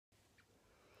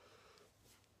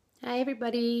Hi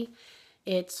everybody,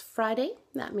 it's Friday,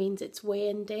 that means it's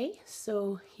weigh-in day,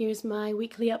 so here's my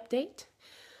weekly update.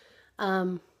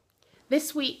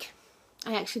 This week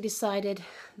I actually decided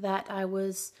that I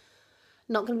was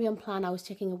not going to be on plan. I was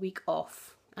taking a week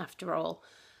off after all,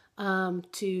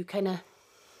 to kind of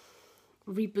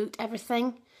reboot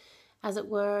everything, as it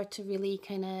were, to really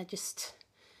kind of just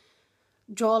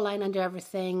draw a line under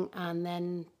everything and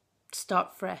then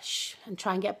start fresh and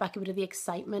try and get back a bit of the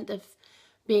excitement of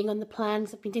being on the plan.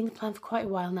 I've been doing the plan for quite a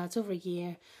while now, it's over a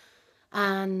year.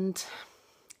 And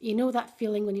you know that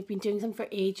feeling when you've been doing something for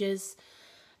ages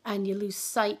and you lose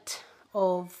sight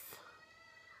of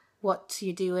what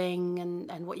you're doing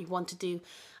and what you want to do.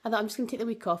 I thought I'm just going to take the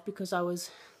week off because I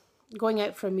was going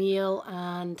out for a meal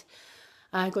and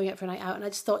going out for a night out. And I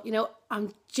just thought,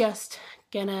 I'm just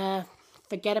going to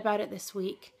forget about it this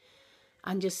week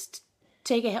and just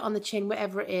take a hit on the chin,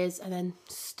 whatever it is, and then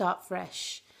start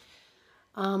fresh.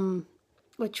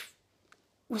 Which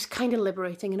was kind of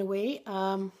liberating in a way.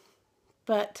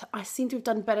 But I seem to have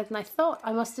done better than I thought.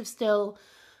 I must have still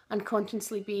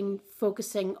unconsciously been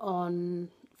focusing on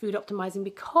food optimizing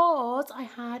because I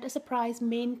had a surprise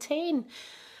maintain,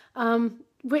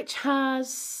 which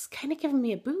has kind of given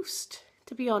me a boost,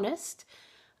 to be honest,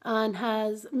 and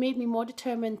has made me more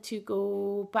determined to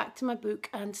go back to my book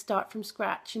and start from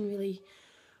scratch and really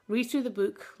read through the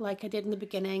book like I did in the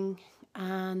beginning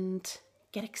and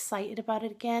get excited about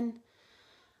it again.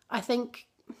 I think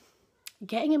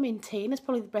getting a maintain is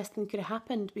probably the best thing that could have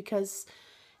happened because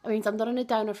it means I'm not on a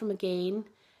downer from a gain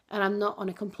and I'm not on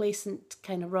a complacent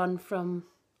kind of run from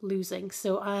losing.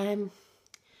 So I'm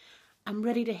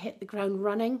ready to hit the ground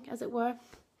running, as it were.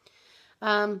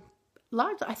 I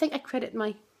think I credit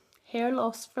my hair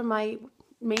loss for my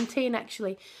maintain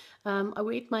actually. I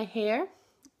weighed my hair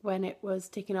when it was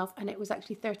taken off and it was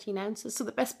actually 13 ounces. So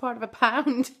the best part of a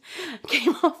pound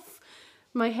came off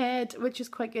my head, which is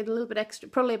quite good. A little bit extra,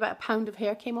 probably about a pound of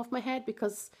hair came off my head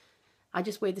because I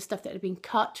just weighed the stuff that had been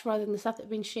cut rather than the stuff that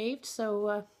had been shaved.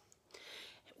 So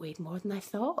it weighed more than I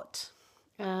thought.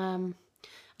 Look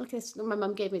at this. My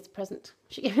mum gave me this present.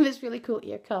 She gave me this really cool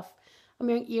ear cuff. I'm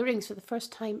wearing earrings for the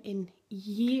first time in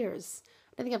years.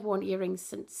 I don't think I've worn earrings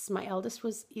since my eldest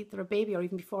was either a baby or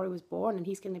even before he was born, and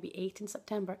he's going to be 8 in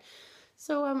September.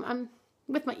 So I'm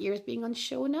with my ears being on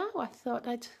show now. I thought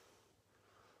I'd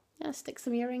stick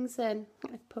some earrings in.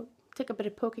 Took a bit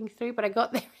of poking through, but I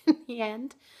got there in the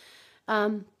end.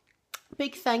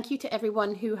 Big thank you to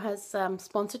everyone who has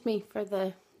sponsored me for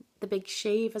the big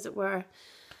shave, as it were.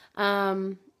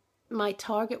 My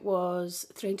target was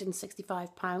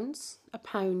 £365, a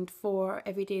pound for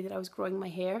every day that I was growing my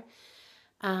hair.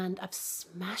 And I've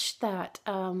smashed that.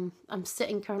 I'm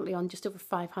sitting currently on just over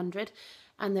 500,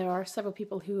 and there are several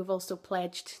people who have also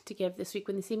pledged to give this week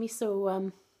when they see me. So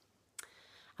I'm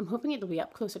hoping it'll be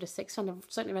up closer to 600,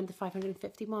 certainly around the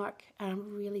 550 mark. And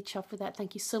I'm really chuffed with that.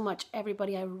 Thank you so much,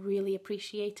 everybody. I really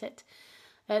appreciate it.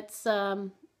 It's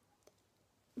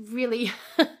really,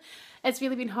 it's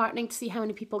really been heartening to see how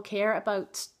many people care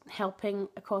about helping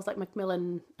a cause like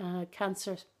Macmillan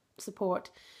Cancer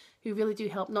Support, who really do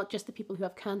help not just the people who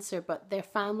have cancer, but their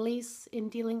families in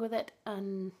dealing with it.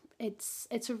 And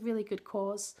it's a really good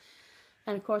cause.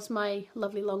 And of course, my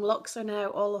lovely long locks are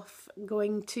now all off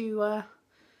going to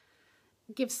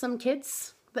give some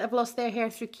kids that have lost their hair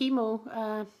through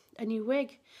chemo a new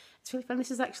wig. It's really fun.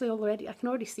 This is actually already, I can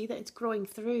already see that it's growing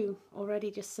through already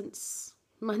just since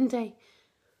Monday.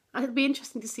 And it'll be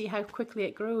interesting to see how quickly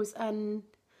it grows. And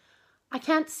I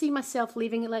can't see myself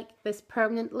leaving it like this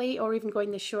permanently or even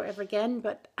going this short ever again,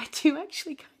 but I do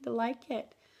actually kind of like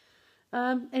it.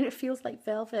 And it feels like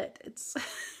velvet. It's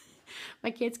my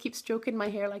kids keep stroking my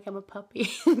hair like I'm a puppy.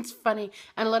 It's funny.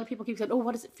 And a lot of people keep saying, oh,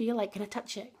 what does it feel like? Can I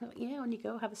touch it? I'm like, yeah, on you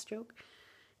go, have a stroke.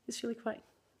 It's really quite,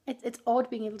 it's odd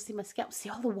being able to see my scalp, see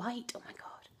all the white. Oh my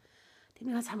God.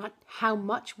 Didn't realize how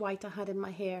much white I had in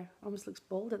my hair. Almost looks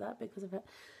bald at that because of it.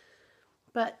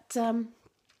 But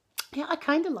yeah, I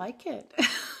kind of like it.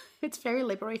 It's very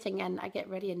liberating, and I get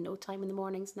ready in no time in the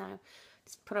mornings now.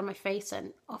 Just put on my face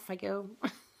and off I go.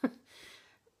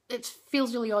 It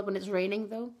feels really odd when it's raining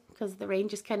though, because the rain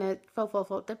just kind of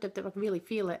fall, dip, dip, dip. I can really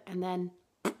feel it, and then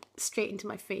straight into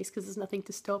my face because there's nothing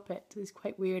to stop it. It's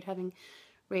quite weird having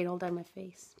rain all down my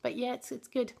face. But yeah, it's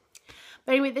good.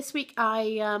 But anyway, this week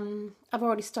I've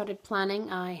already started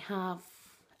planning. I have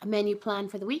a menu plan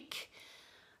for the week.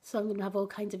 So I'm going to have all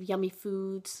kinds of yummy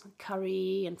foods,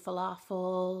 curry and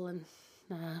falafel and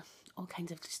all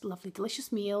kinds of just lovely,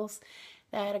 delicious meals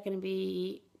that are going to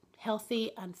be healthy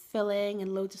and filling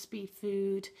and loads of speed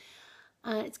food.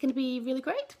 It's going to be really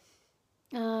great.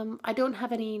 I don't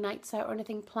have any nights out or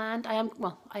anything planned. I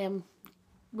am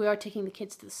we are taking the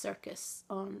kids to the circus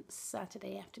on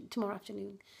tomorrow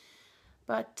afternoon.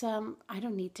 But I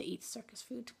don't need to eat circus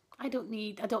food. I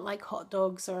don't like hot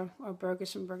dogs or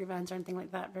burgers from Burger Vans or anything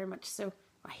like that very much. So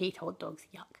I hate hot dogs,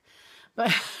 yuck.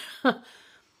 But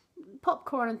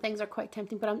popcorn and things are quite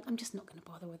tempting, but I'm just not going to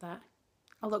bother with that.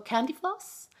 Although candy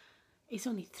floss is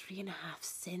only 3.5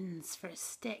 cents for a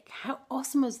stick. How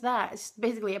awesome is that? It's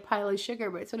basically a pile of sugar,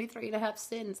 but it's only 3.5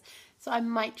 cents. So I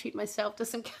might treat myself to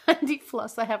some candy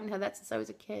floss. I haven't had that since I was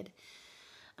a kid.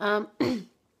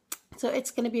 So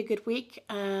it's going to be a good week,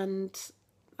 and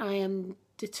I am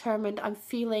determined. I'm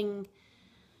feeling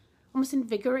almost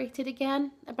invigorated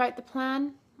again about the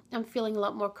plan. I'm feeling a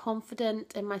lot more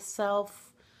confident in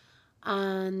myself,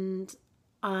 and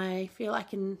I feel I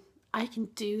can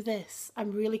do this.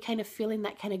 I'm really kind of feeling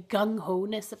that kind of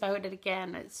gung-ho-ness about it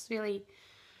again. It's going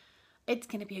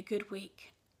to be a good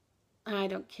week. I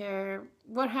don't care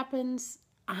what happens.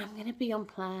 I'm going to be on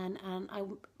plan, and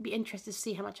I'll be interested to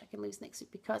see how much I can lose next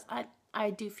week, because I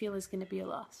do feel it's going to be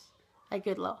a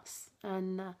good loss.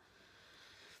 And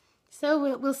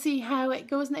so we'll see how it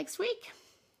goes next week.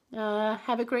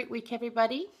 Have a great week,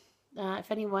 everybody.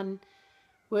 If anyone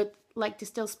would like to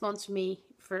still sponsor me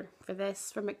for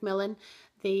Macmillan,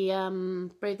 the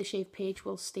Brave the Shave page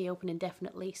will stay open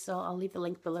indefinitely, so I'll leave the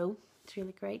link below. It's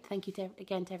really great. Thank you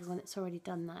again to everyone that's already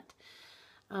done that.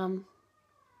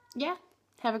 Yeah,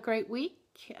 have a great week,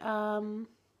 and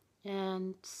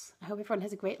I hope everyone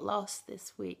has a great loss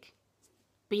this week.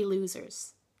 Be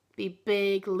losers. Be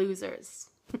big losers.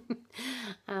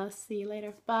 I'll see you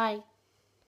later. Bye.